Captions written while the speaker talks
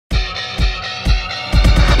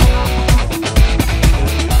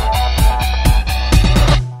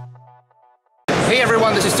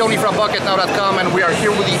is Tony from Pocketnow.com, and we are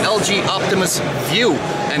here with the LG Optimus Vu.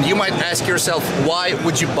 And you might ask yourself, why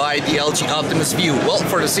would you buy the LG Optimus Vu? Well,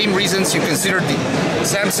 for the same reasons you considered the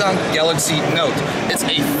Samsung Galaxy Note. It's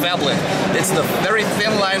a phablet. It's the very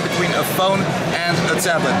thin line between a phone and a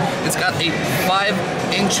tablet. It's got a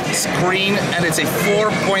 5-inch screen and it's a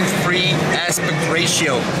 4.3 aspect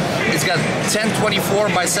ratio. It's got 1024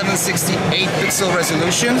 by 768 pixel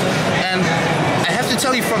resolution, and I have to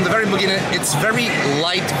tell you from the very beginning, it's very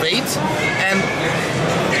lightweight and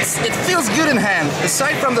it feels good in hand.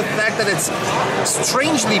 Aside from the fact that it's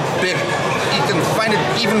strangely big, you can find it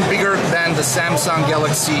even bigger than the Samsung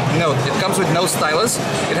Galaxy Note. It comes with no stylus.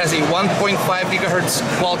 It has a 1.5 GHz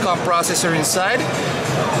Qualcomm processor inside.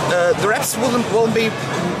 The reps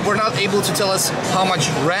were not able to tell us how much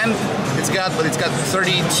RAM it's got, but it's got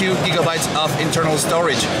 32 gigabytes of internal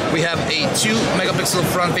storage. We have a 2 megapixel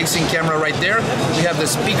front-facing camera right there. We have the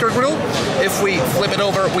speaker grill. If we flip it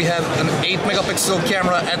over, we have an 8 megapixel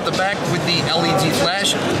camera at the back with the LED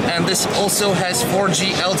flash, and this also has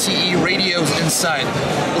 4G LTE radios inside.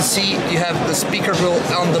 We'll see you have the speaker grill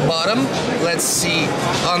on the bottom. Let's see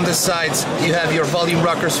on the sides you have your volume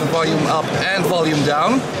rockers for volume up and volume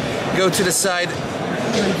down. Go to the side,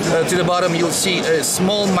 to the bottom, you'll see a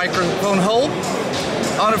small microphone hole.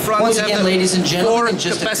 On the front, once you again, have ladies and gentlemen,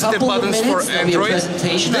 four capacitive buttons for Android.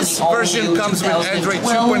 This version comes with Android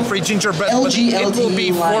 2.3 Gingerbread, but it will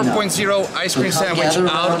be 4.0 ice cream sandwich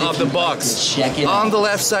out of the box. On the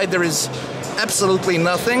left side, there is absolutely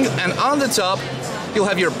nothing, and on the top, you'll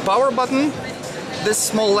have your power button, this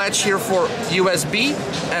small latch here for USB,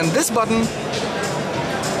 and this button,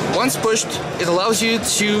 once pushed, it allows you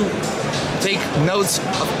to take notes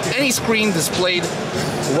of any screen displayed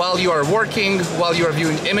while you are working, while you are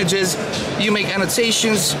viewing images. You make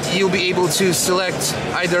annotations, you'll be able to select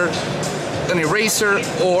either an eraser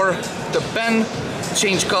or the pen,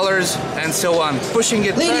 change colors, and so on. Pushing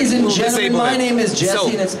it ladies back and will gentlemen, disable my it. name is Jesse, so,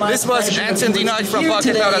 and it's my this was pleasure Anton to be Denied from here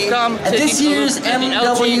today Pocketnow.com at this year's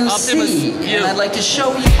MWC, and I'd like to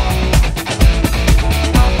show you